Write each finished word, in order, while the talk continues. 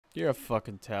You're a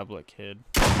fucking tablet kid.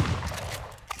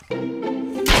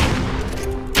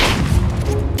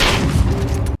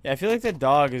 Yeah, I feel like the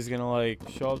dog is gonna like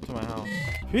show up to my house.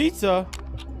 Pizza?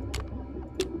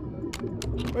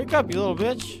 Wake up, you little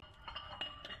bitch.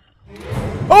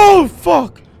 Oh,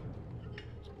 fuck!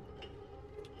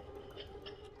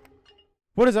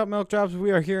 What is up, Milk Drops?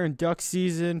 We are here in Duck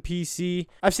Season PC.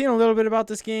 I've seen a little bit about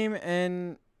this game,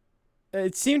 and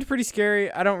it seemed pretty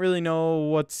scary. I don't really know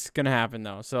what's gonna happen,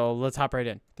 though, so let's hop right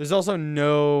in. There's also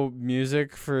no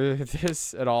music for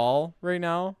this at all right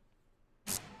now.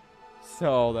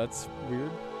 So that's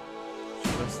weird.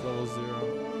 Stress level 0.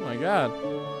 Oh my god.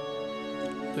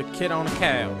 The kid on the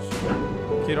couch.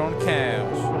 Kid on the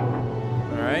couch.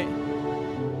 Alright.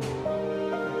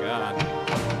 Oh god.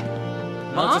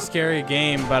 Huh? It's a scary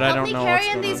game, but I don't know what's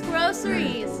going on. Help me carry in these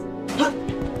groceries.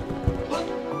 Oh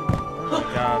my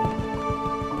god.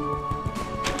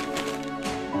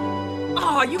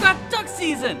 Oh, you got duck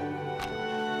season!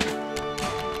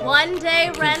 One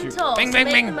day rental. Bing, so bing,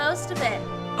 make bing. the most of it.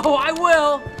 Oh, I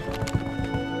will!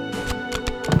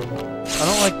 I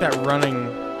don't like that running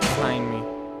behind me.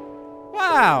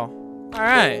 Wow.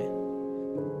 Alright.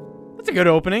 That's a good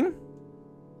opening,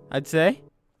 I'd say.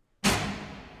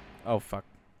 Oh, fuck.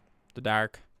 The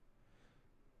dark.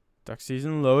 Duck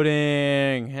season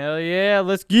loading. Hell yeah,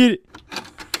 let's get it.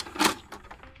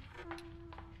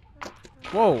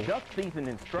 Whoa. Duck season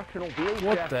instructional VHS.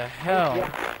 What the hell?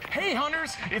 Hey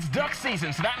hunters, it's duck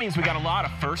season, so that means we got a lot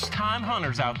of first-time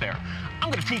hunters out there.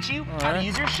 I'm gonna teach you how to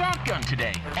use your shotgun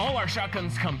today. All our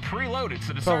shotguns come preloaded,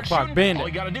 so to start shooting, all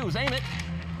you gotta do is aim it.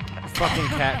 Fucking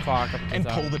cat clock up and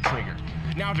pull the trigger.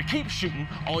 Now to keep shooting,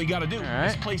 all you gotta do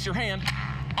is place your hand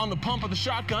on the pump of the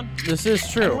shotgun. This is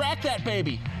true. And rack that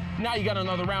baby. Now you got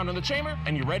another round in the chamber,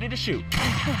 and you're ready to shoot.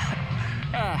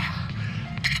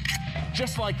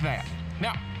 Just like that.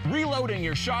 Now, reloading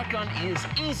your shotgun is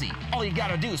easy. All you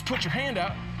gotta do is put your hand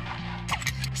out,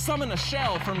 summon a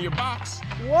shell from your box.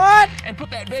 What? And put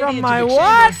that baby from into my the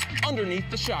what? chamber underneath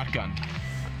the shotgun.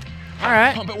 All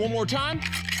right. Pump it one more time,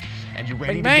 and you're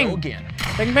ready bang, to go again.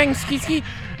 Bang, bang, ski, ski.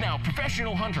 Now,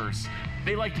 professional hunters,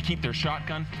 they like to keep their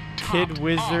shotgun Kid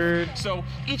Wizard. off. So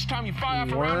each time you fire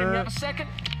off a round and you have a second,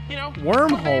 you know,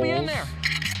 wormholes. put baby in there.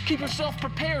 Keep yourself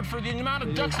prepared for the amount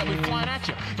of ducks that will be flying at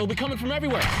you. They'll be coming from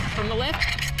everywhere. From the left,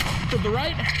 to the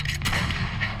right.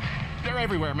 They're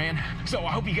everywhere, man. So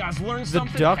I hope you guys learned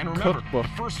something. Duck and remember, Cookbook.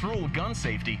 the first rule of gun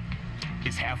safety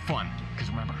is have fun. Because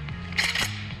remember,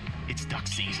 it's duck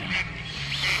season.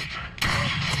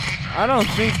 I don't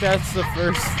think that's the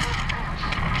first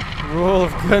rule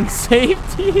of gun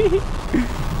safety.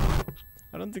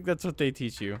 I don't think that's what they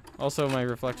teach you. Also, my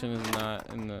reflection is not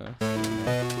in the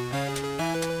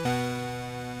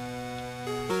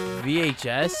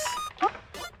VHS.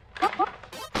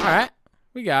 All right,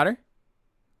 we got her.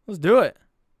 Let's do it.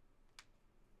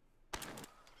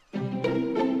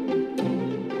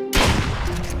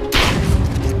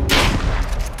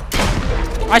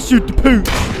 I shoot the pooch.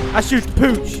 I shoot the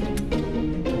pooch.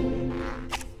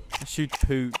 I shoot the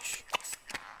pooch.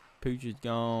 Pooch is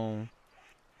gone.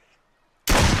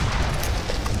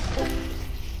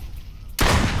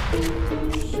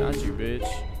 Shot you, bitch.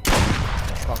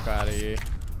 Fuck out of here.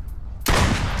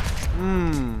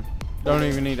 Don't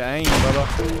even need to aim, Bubba.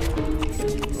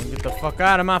 Get the fuck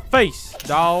out of my face,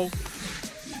 dog.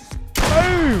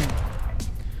 Boom.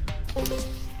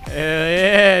 Hell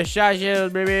yeah, shot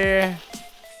shells, baby.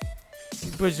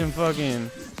 Put some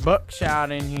fucking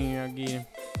buckshot in here. I'll get him.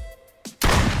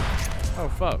 Oh,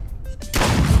 fuck.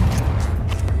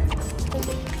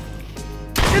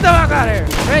 Get the fuck out of here,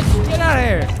 bitch. Get out of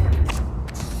here.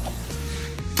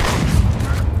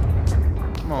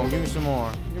 Come on, give me some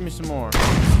more. Give me some more.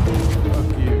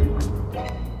 Fuck you.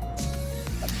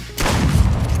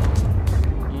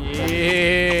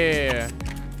 Yeah.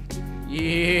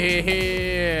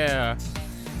 Yeah.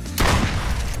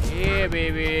 Yeah,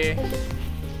 baby.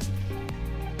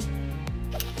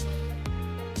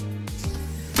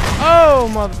 Oh,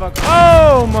 motherfucker.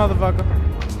 Oh, motherfucker.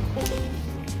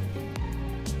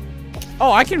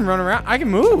 Oh, I can run around. I can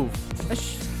move. I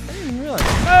didn't even realize.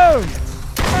 Oh.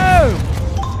 Oh.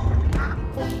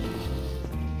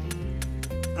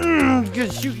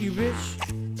 Gonna shoot you, bitch.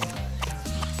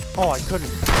 Oh, I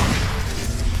couldn't.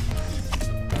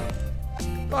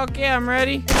 Fuck yeah, I'm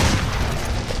ready.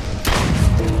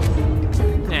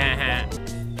 Nah.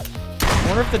 I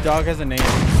wonder if the dog has a name.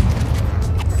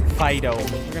 Fido.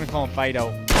 We're gonna call him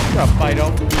Fido. Shut up,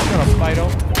 Fido. Shut up, Fido.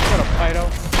 Shut up, Fido.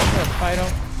 Shut up, Fido.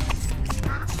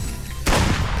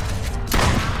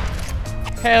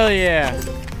 Hell yeah.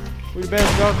 We're the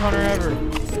best dog hunter ever.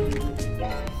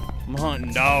 I'm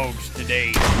hunting dogs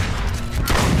today.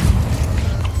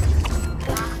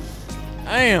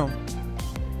 Damn.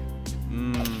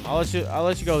 I'll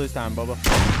let you go this time, Bubba.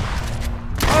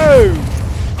 Oh!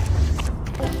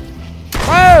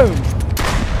 Oh!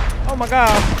 Oh my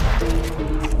god.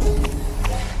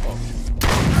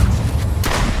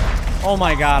 Oh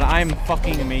my god, I'm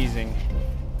fucking amazing.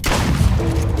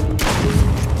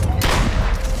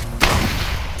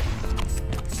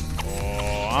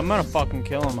 Oh, I'm gonna fucking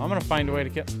kill him. I'm gonna find a way to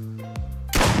kill.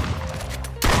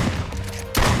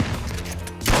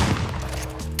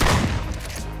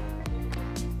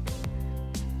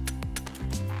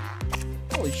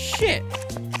 Holy shit!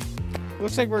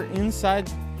 Looks like we're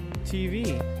inside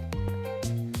TV.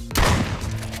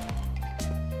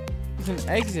 There's an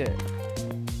exit.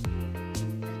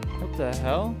 What the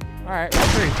hell? Alright,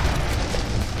 round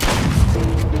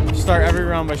 3. Start every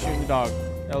round by shooting the dog.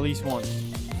 At least once.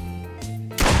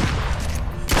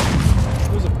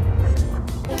 Who's a...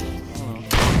 Oh.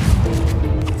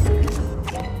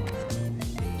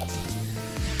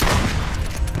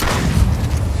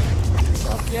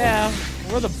 Fuck yeah.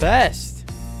 We're the best.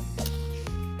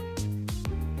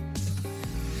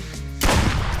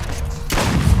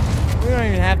 We don't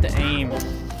even have to aim.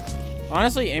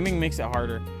 Honestly, aiming makes it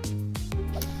harder.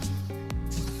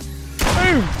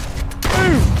 Boom!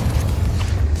 Boom!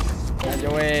 Got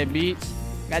your way, beats.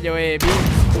 Got your way, beats.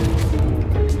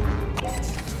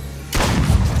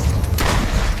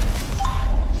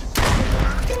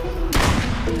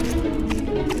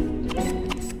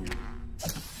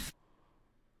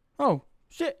 Oh,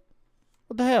 shit.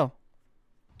 What the hell?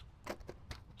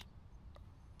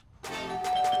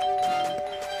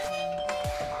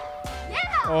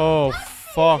 Oh,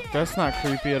 fuck. That's not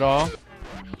creepy at all. I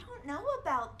don't know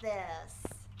about this.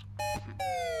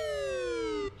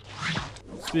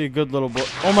 Let's be a good little boy.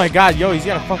 Oh my god, yo, he's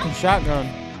got a fucking shotgun.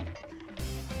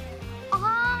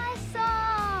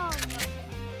 Awesome!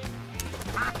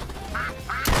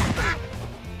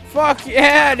 Fuck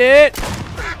yeah, dude!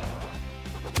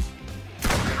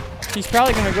 He's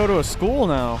probably gonna go to a school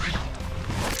now.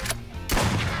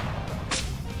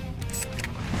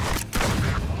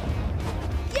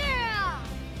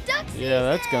 Yeah,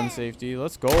 that's gun safety.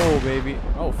 Let's go, baby.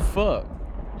 Oh, fuck.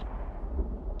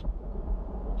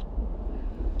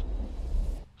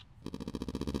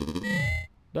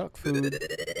 Duck food.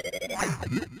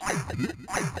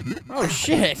 Oh,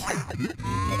 shit.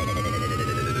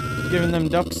 Giving them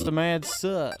ducks the mad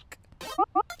suck.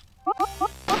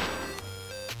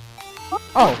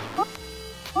 Oh.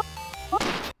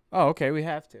 Oh, okay, we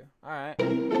have to. Alright.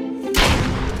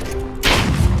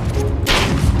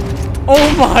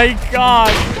 Oh my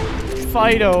god!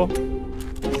 Fido.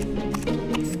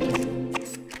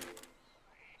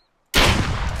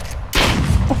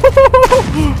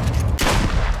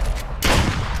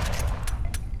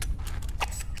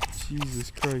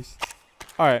 Jesus Christ.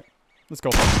 Alright, let's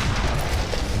go.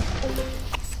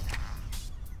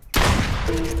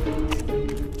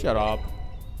 Shut up.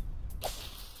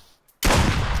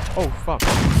 Oh fuck.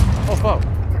 Oh fuck.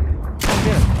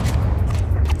 Get him.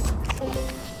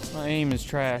 My aim is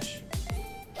trash.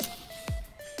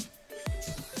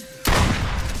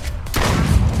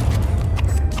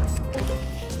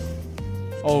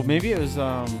 Oh, maybe it was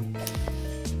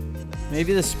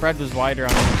maybe the spread was wider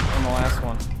on the last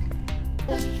one.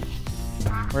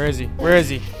 Where is he? Where is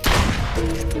he?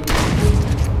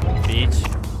 Beach.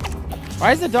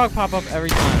 Why does the dog pop up every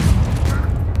time?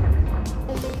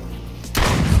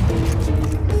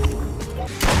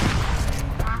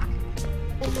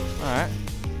 Alright.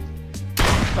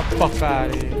 Get the fuck out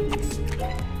of here.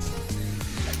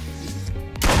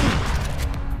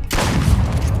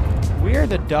 We are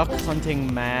the duck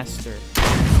hunting master.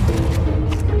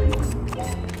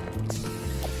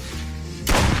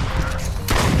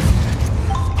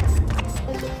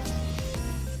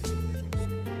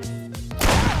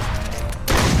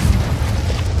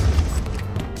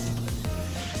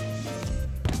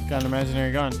 Got an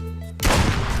imaginary gun.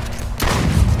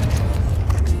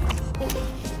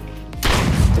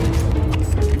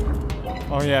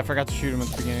 Oh yeah, I forgot to shoot him at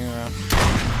the beginning of the round.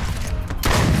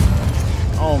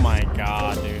 Oh my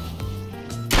god, dude.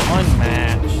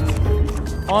 Unmatched.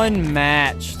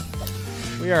 Unmatched.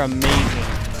 We are amazing.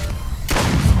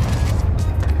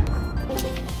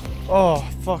 Oh,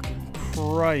 fucking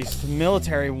Christ. The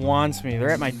military wants me. They're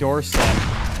at my doorstep.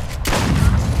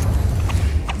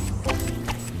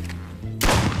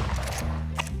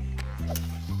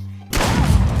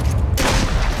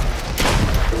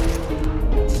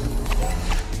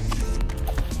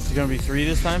 Is it gonna be 3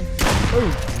 this time?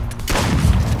 Ooh.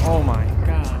 Oh my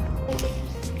god.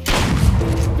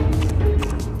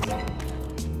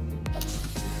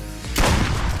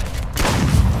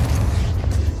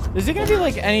 Is it gonna be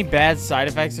like any bad side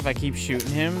effects if I keep shooting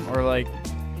him, or like,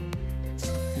 is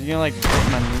he gonna like rip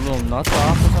my little nuts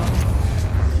off or something?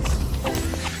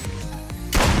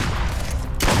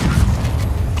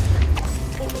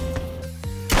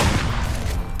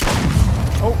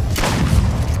 Oh,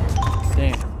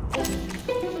 damn!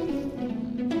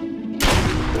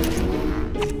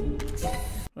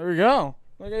 There we go.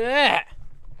 Look at that.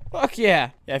 Fuck yeah!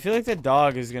 Yeah, I feel like the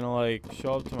dog is gonna like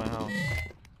show up to my house.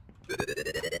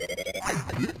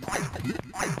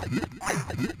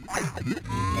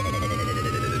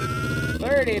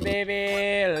 30,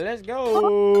 baby. Let's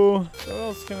go. What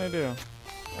else can I do?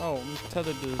 Oh, I'm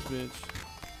tethered to this bitch.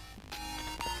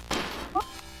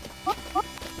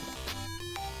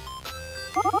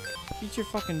 Eat your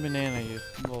fucking banana, you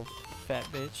little fat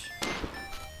bitch.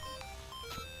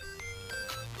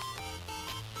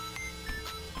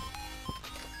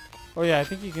 Oh yeah, I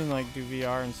think you can like do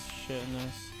VR and shit in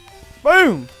this.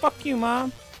 Boom! Fuck you,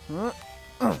 mom.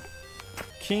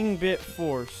 King Bit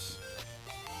Force.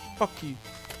 Fuck you.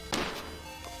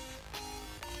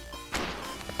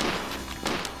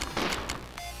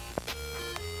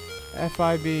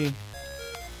 FIB.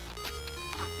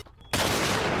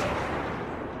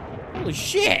 Holy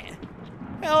shit!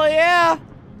 Hell yeah!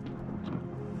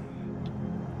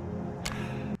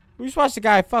 We just watched the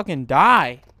guy fucking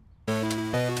die.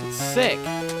 It's sick.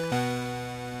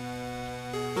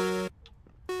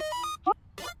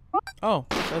 Oh,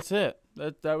 that's it.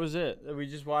 That was it. We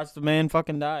just watched the man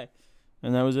fucking die.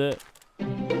 And that was it.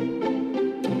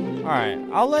 Alright,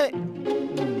 I'll let...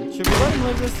 Should we let him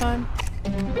live this time?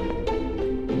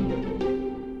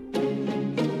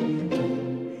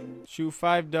 Shoot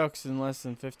 5 ducks in less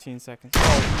than 15 seconds.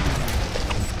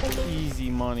 Oh, easy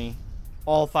money.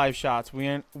 All 5 shots. We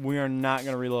are not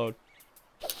gonna reload.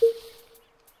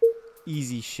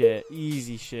 Easy shit.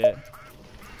 Easy shit.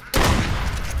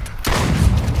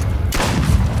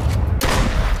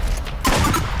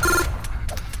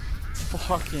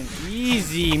 Fucking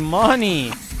easy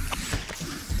money.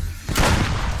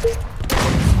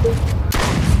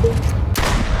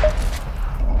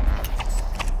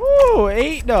 Woo,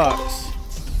 8 ducks.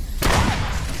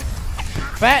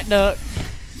 Fat duck.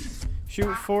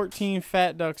 Shoot 14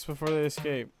 fat ducks before they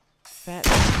escape. Fat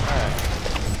duck. Alright.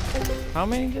 How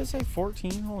many did it say?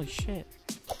 14? Holy shit.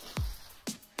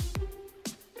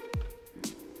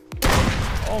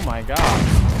 Oh my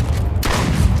god.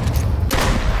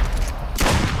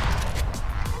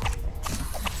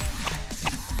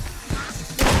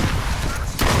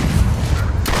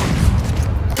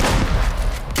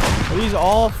 Are these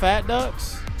all fat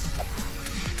ducks?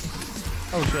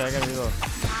 Oh shit, I gotta reload.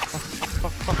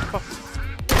 Fuck, fuck, fuck, fuck.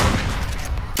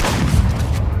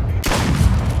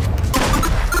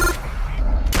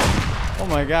 Oh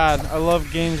my god, I love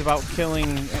games about killing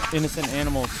innocent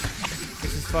animals.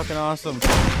 This is fucking awesome.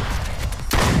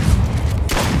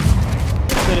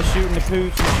 Instead of shooting the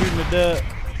pooch and shooting the duck.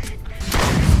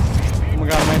 Oh my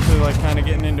god, I'm actually like kind of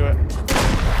getting into it.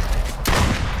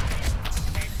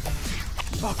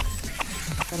 Fuck.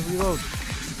 Gotta reload.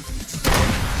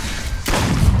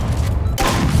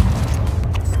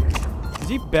 Is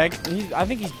he begging? I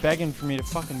think he's begging for me to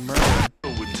fucking murder him.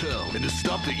 And to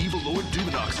stop the evil Lord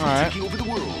Duminox from taking over the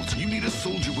world, you need a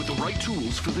soldier with the right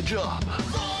tools for the job.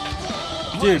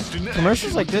 Dude,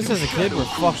 commercials like this as a kid were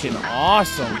fucking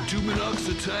awesome. When Duminox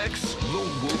attacks,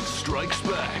 Lone Wolf strikes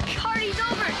back. Party's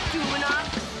over,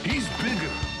 Duminox. He's bigger,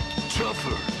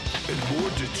 tougher, and more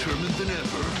determined than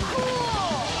ever.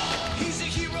 Cool. He's a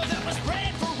hero that was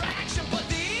bred for action, but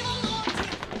the evil Lord.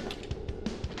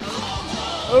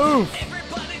 Oof.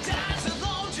 Everybody dies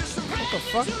alone, just What the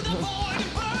fuck? to the void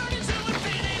and burn into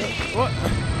infinity. What?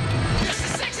 Just a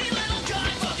sexy little guy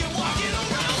fucking walking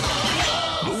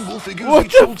around. Lone Wolf figures What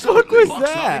each the holds fuck up, was box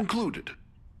not that? included.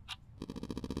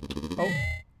 Oh.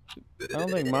 I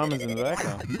don't think Mom is in the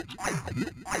background.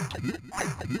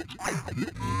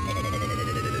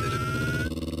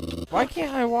 Why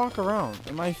can't I walk around?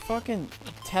 Am I fucking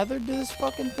tethered to this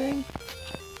fucking thing?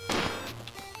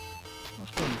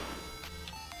 Fucking...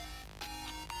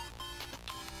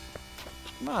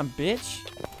 Come on, bitch.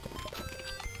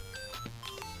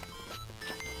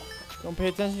 Don't pay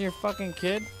attention to your fucking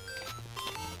kid.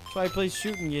 That's why I play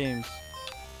shooting games.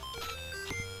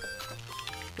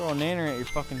 Throw a nanner at your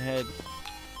fucking head.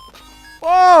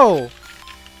 Whoa!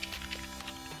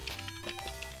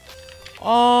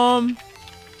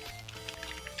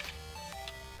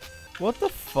 What the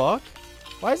fuck?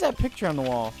 Why is that picture on the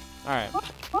wall? Alright.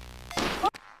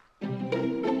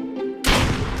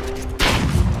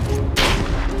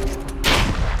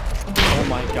 Oh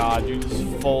my god, dude,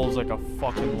 this folds like a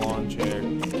fucking lawn chair.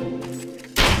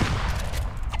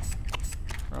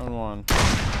 Round one.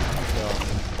 Let's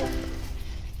go.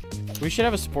 We should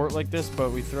have a sport like this,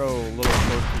 but we throw little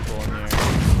short people in the air.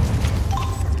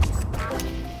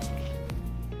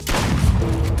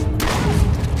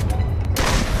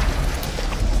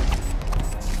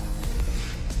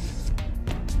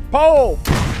 Pole!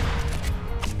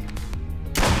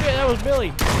 Shit, that was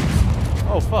Billy.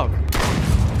 Oh, fuck.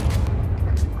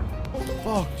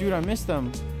 Fuck, dude, I missed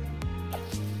them.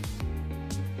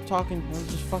 Talking, I was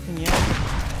just fucking yapping.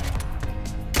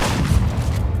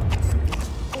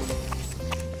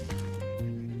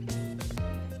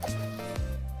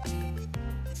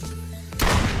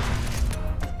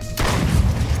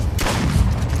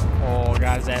 Oh,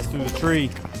 got his ass through the tree.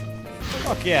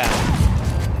 Fuck yeah.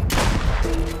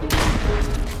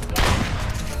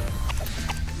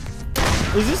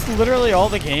 Is this literally all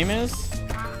the game is?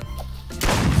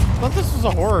 I thought this was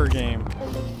a horror game.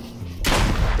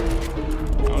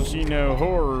 Don't see no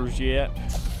horrors yet.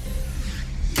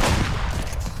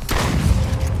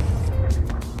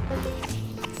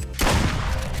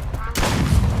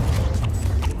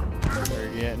 They're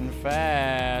getting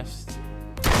fast.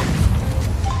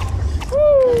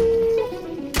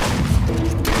 Woo!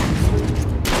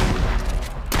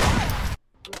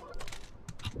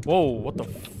 Whoa, what the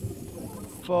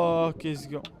fuck is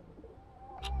going?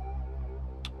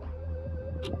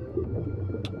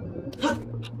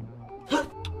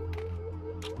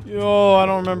 Yo, I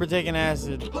don't remember taking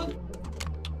acid. I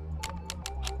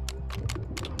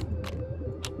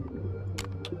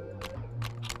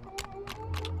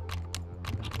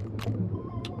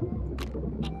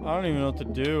don't even know what to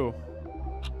do.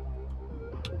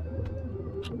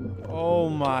 Oh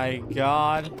my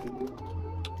god.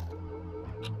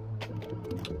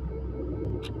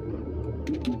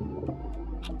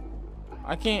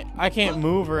 I can't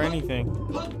move or anything.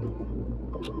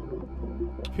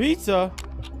 Pizza?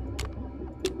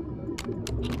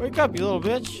 Wake up, you little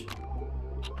bitch.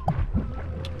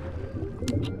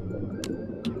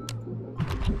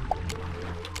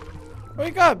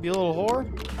 Wake up, you little whore.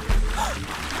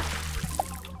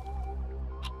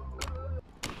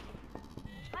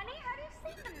 Honey, how do you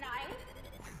sleep at night?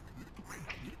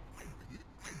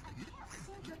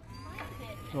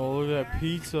 Oh, look at that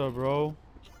pizza, bro.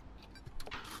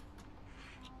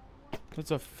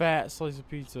 That's a fat slice of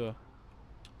pizza.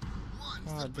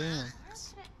 God damn.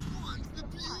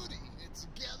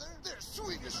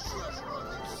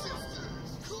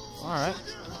 Alright.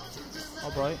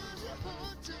 I'll bite.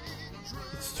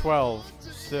 It's 12.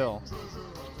 Still.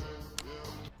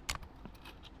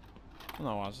 I'm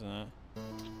not watching that.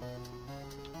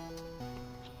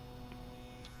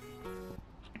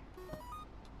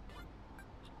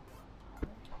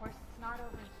 Of course, it's not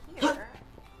over here.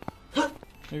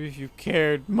 Maybe if you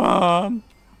cared, Mom.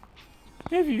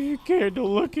 Maybe if you cared to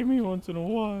look at me once in a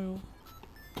while.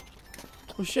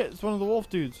 Oh shit, it's one of the wolf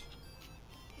dudes.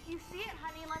 If you see it,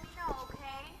 honey, let me know,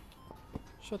 okay?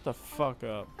 Shut the fuck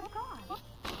up. Oh, God.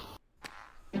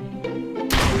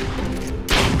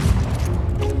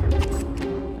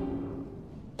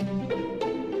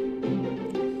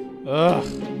 Ugh.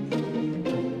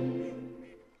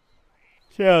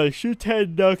 Yeah, shoot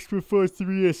 10 ducks before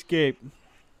 3 escape.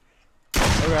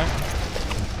 Okay.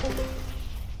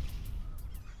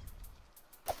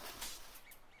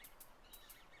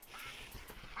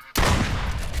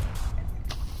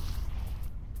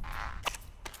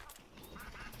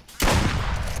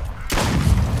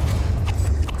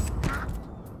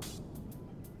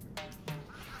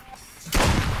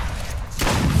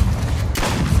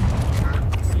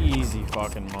 Easy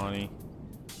fucking money.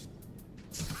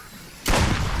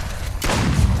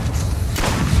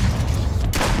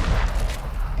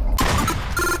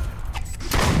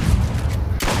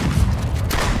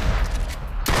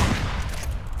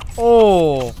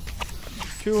 Oh,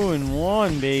 2 and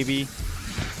 1, baby.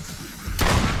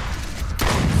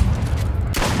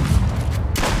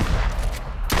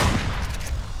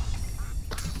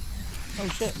 Oh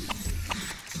shit.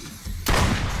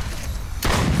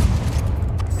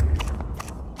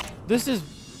 This is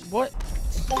what?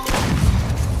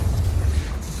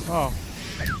 Oh.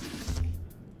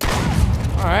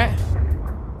 All right.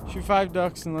 Shoot 5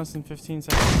 ducks in less than 15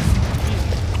 seconds.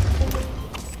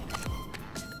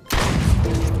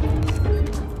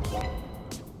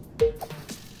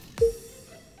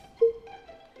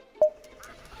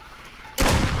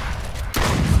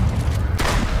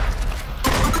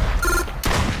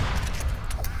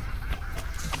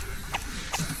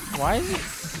 Why does it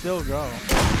still go?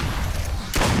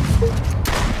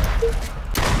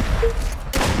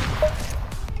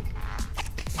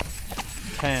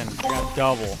 I got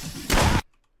double.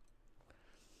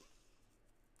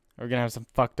 Are we gonna have some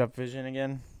fucked up vision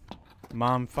again?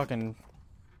 Mom fucking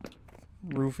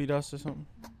roofied us or something?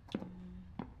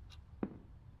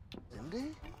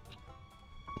 Cindy?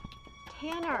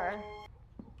 Tanner.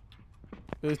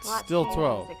 It's Lots still changed in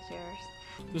 12. 6 years.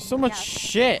 There's so much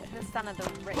shit. The son of the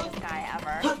richest guy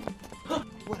ever.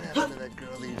 What happened to that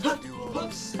girl that used to do all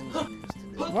those things we used to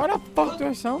do? Why the fuck do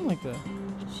I sound like that?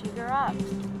 She grew up.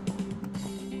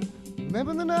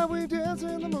 Remember the night we danced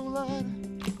in the moonlight?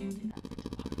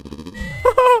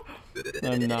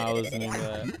 I'm not listening to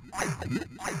that.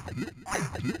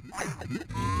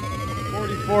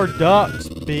 44 ducks,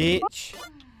 bitch.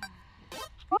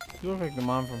 You look like the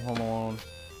mom from Home Alone.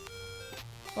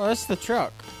 Oh, that's the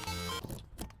truck.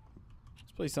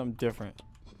 Let's play something different.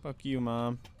 Fuck you,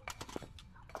 Mom.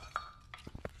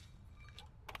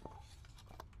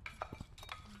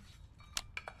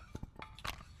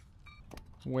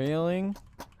 Whaling.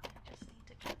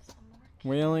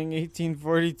 Whaling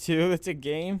 1842. That's a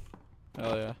game?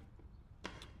 Hell yeah.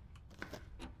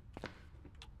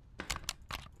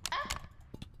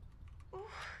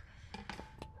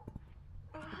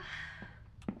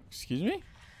 Excuse me?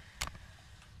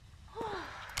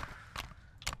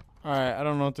 Alright, I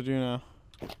don't know what to do now.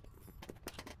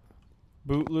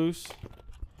 Boot loose.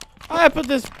 I put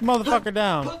this motherfucker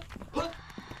down. I'll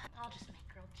just make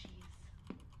grilled cheese.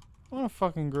 I want a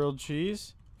fucking grilled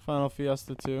cheese. Final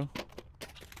Fiesta 2.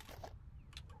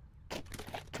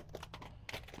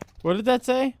 What did that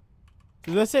say?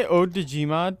 Did that say Ode to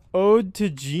Gmod? Ode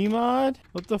to Gmod?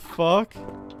 What the fuck?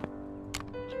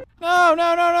 No, no,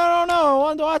 no, no, no, no. I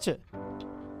wanted to watch it.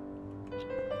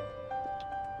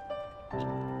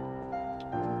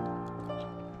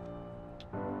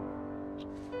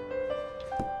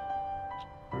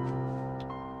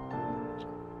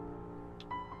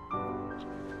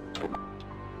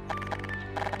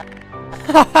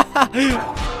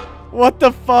 What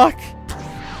the fuck?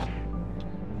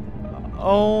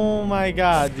 Oh my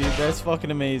god, dude, that's fucking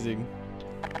amazing.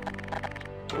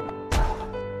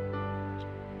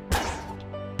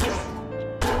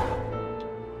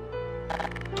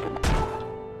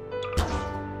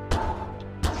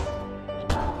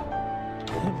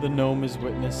 The gnome is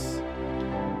witness.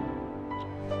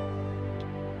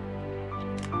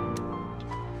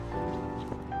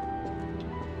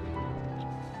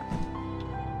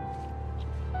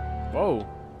 Whoa.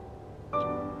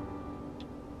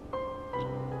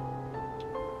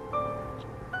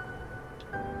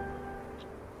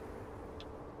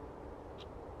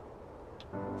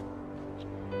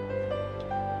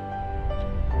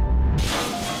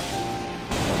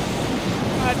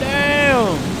 God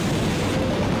damn.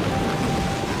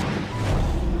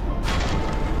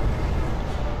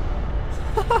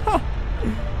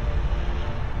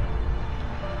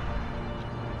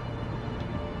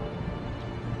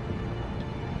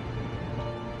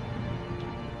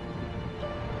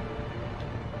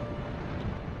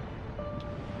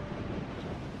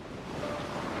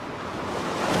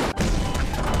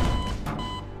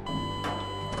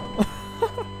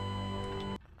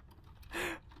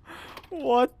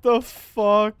 What the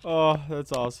fuck? Oh,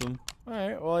 that's awesome.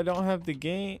 Alright, well, I don't have the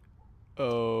game.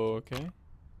 Oh, okay.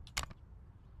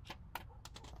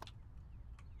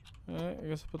 Alright, I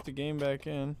guess I'll put the game back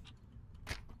in.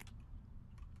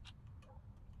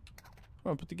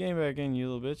 Come on, put the game back in,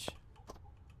 you little bitch.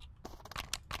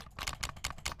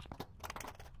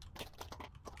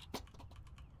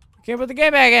 I can't put the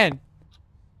game back in!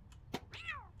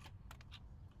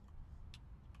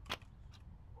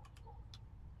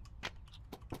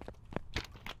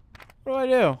 What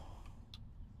do I do?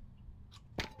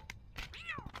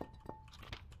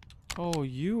 Oh,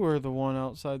 you were the one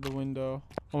outside the window.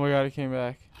 Oh my god, it came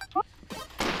back.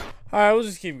 Alright, we'll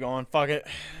just keep going. Fuck it.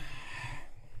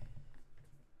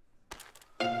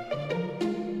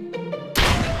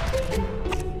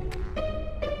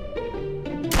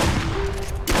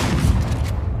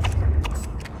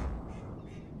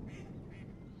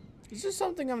 Is this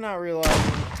something I'm not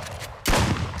realizing?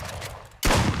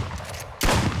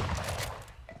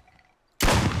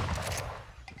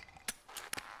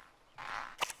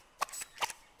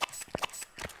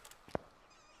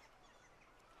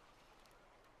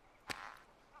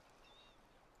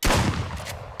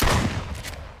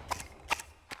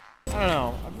 I don't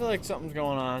know. I feel like something's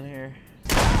going on here.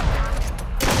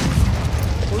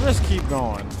 We'll just keep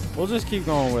going. We'll just keep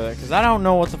going with it, because I don't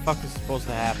know what the fuck is supposed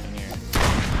to happen here.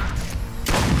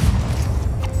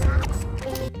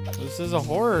 This is a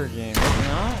horror game, is it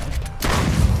not?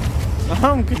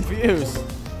 I'm confused.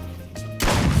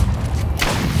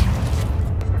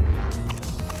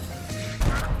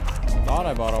 Thought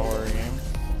I bought a horror game.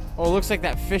 Oh, it looks like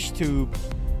that fish tube.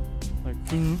 Like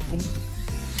Oh,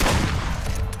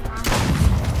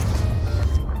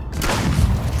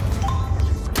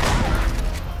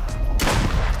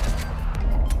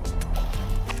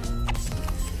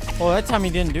 that time he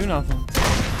didn't do nothing.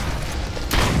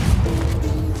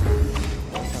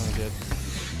 That time he did.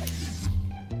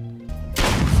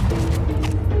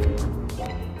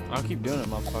 I'll keep doing it,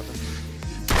 motherfucker.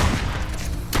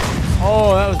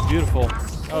 Oh, that was beautiful.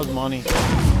 That was money.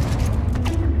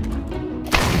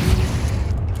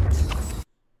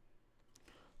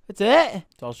 That's it.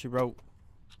 That's all she wrote.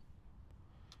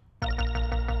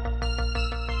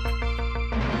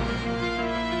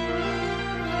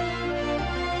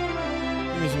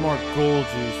 Give me some more gold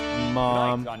juice,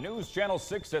 Mom. Tonight on News Channel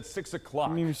 6 at 6 o'clock.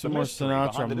 Give me some more mystery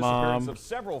Sinatra, behind the Mom. disappearance of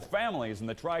several families in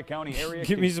the Tri-County area.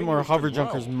 Give me some more continues to hover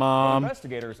junkers, grow. Mom. What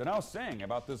investigators are now saying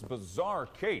about this bizarre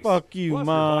case. Fuck you, Plus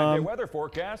Mom. Your 5-day weather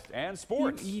forecast and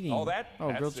sports. You eating? All that. Oh,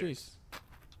 at grilled 6. cheese.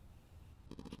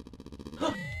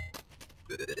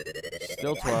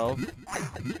 Still 12.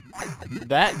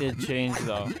 That did change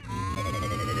though.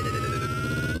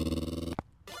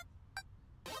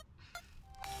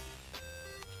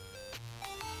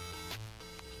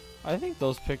 I think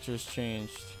those pictures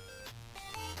changed.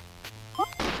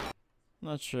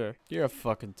 Not sure. You're a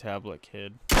fucking tablet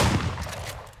kid.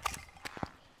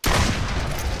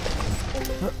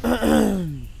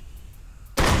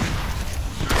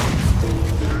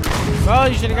 Well,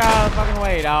 you should have got out of the fucking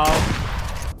way, dog.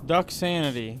 Duck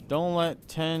sanity. Don't let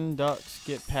 10 ducks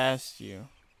get past you.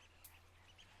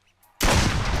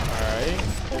 Alright.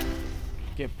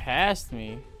 Get past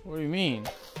me? What do you mean?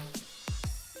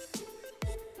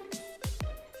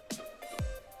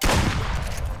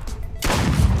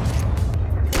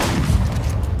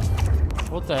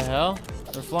 What the hell?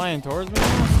 They're flying towards me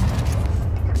now?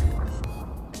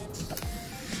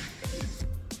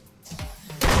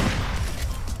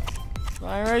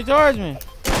 Flying right towards me.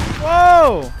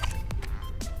 Whoa!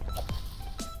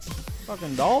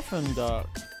 Fucking dolphin duck.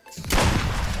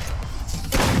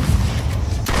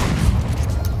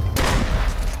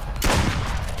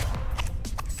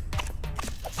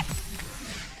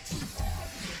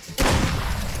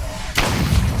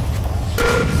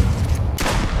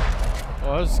 Oh,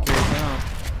 that was a scary sound.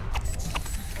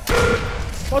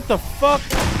 What the fuck?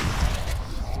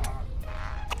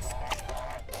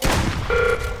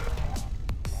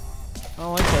 I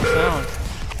don't like that sound.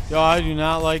 Yo, I do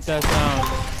not like that sound.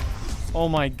 Oh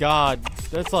my god.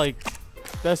 That's like...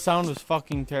 That sound was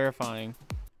fucking terrifying.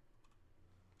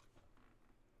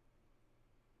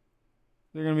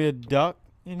 There gonna be a duck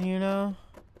in here now?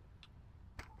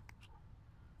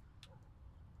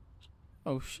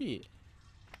 Oh shit.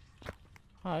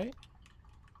 Hi.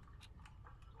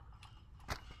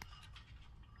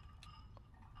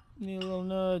 Need a little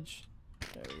nudge.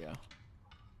 There we go.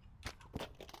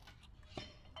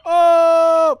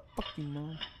 Oh! Fuck you,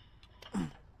 Mom.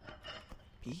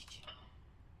 Beach.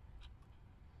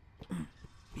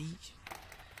 Beach.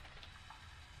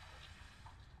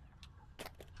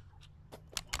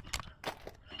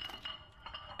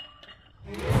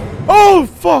 Oh,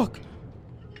 fuck!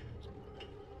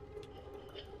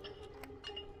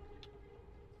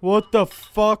 What the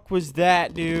fuck was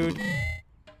that, dude?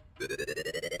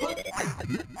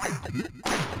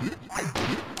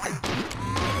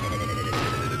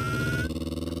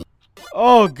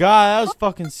 Oh god, that was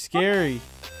fucking scary.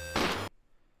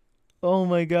 Oh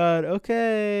my god,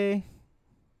 okay.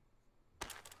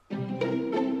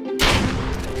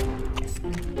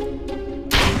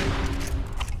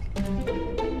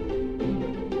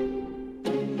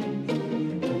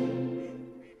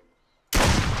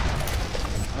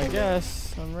 I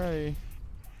guess I'm ready.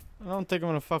 I don't think I'm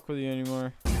gonna fuck with you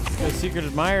anymore. You're a secret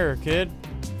admirer, kid.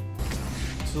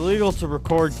 It's illegal to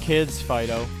record kids,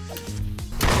 Fido.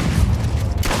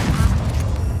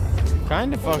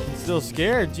 Kinda fucking still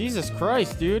scared. Jesus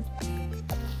Christ, dude.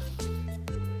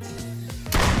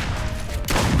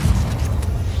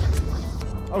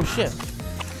 Oh shit.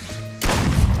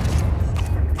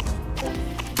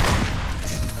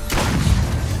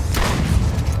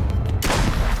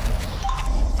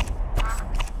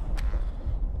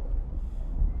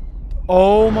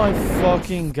 Oh my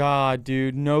fucking god,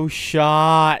 dude. No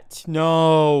shot.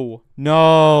 No.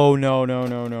 No, no, no,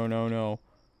 no, no, no, no.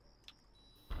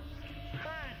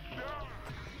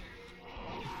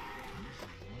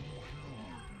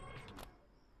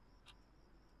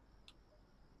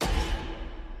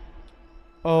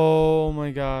 Oh my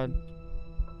god.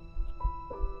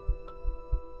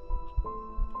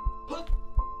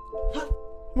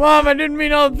 Mom, I didn't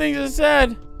mean all the things I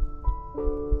said.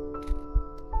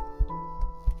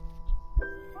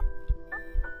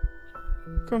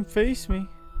 Come face me.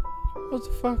 What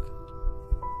the fuck?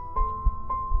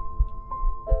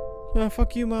 Yeah,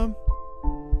 fuck you, Mom.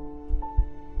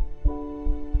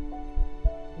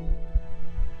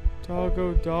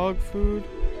 Doggo dog food.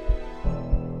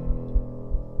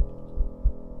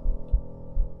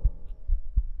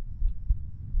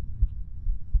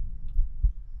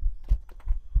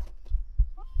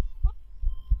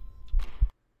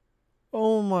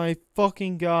 Oh my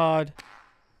fucking god.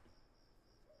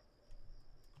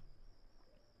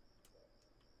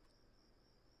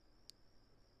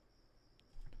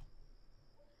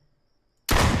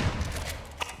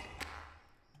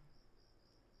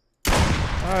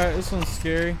 Alright, this one's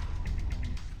scary.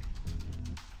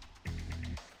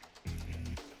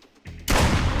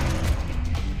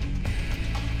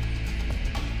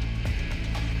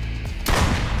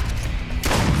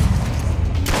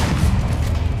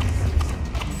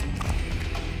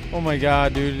 Oh my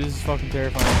god, dude, this is fucking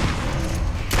terrifying.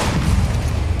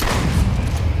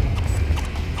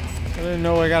 I didn't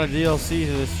know I got a DLC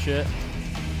to this shit.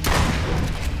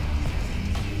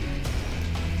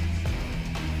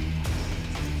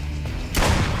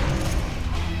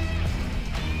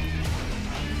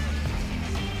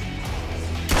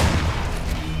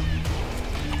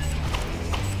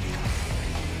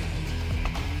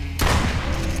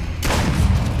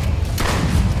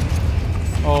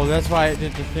 Oh, that's why it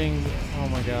did the thing. Oh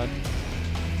my god.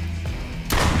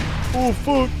 Oh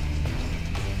fuck.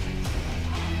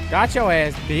 Got your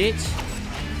ass, bitch.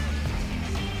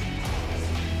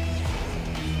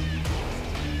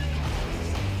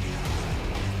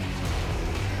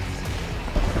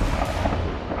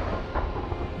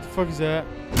 What the fuck is that?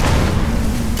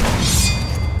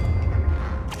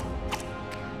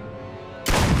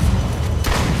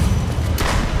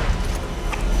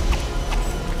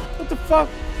 What the fuck?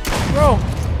 Bro.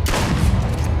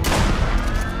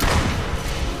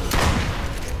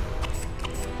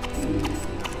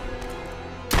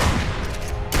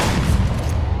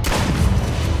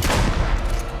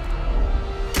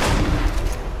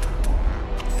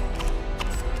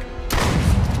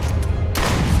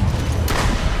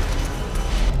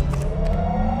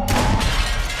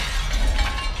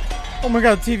 Oh my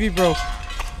god, the TV broke.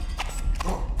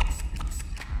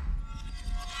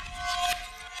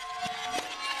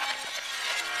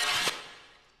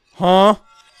 Huh?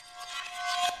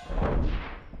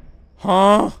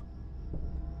 Huh?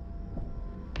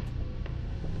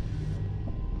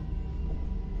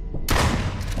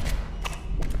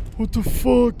 What the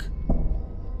fuck?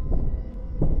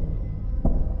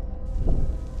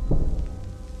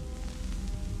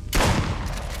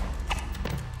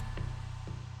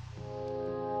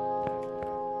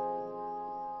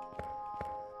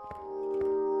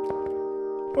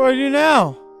 What do I do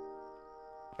now?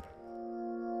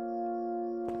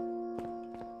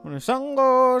 When the sun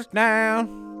goes down.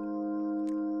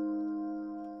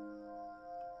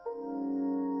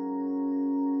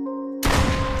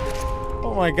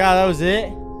 Oh my god, that was it?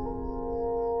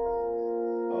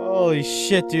 Holy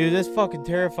shit, dude, that's fucking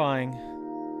terrifying.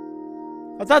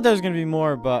 I thought there was gonna be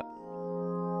more, but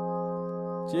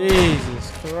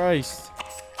Jesus Christ.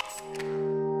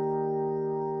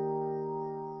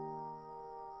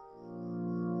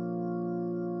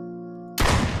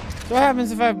 So what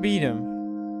happens if I beat him?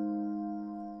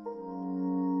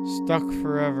 Stuck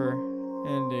forever.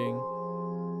 Ending.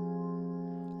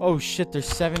 Oh shit, there's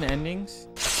 7 endings?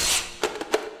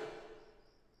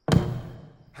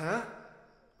 Huh?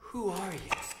 Who are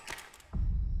you?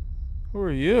 Who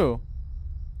are you?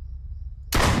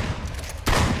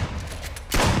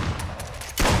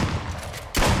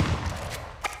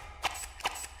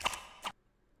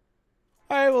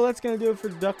 Alright, well that's gonna do it for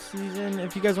duck season.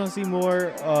 If you guys want to see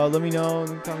more, let me know in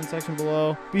the comment section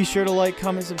below. Be sure to like,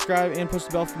 comment, subscribe, and push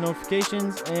the bell for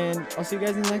notifications. And I'll see you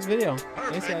guys in the next video.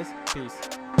 Thanks guys.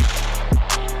 Peace.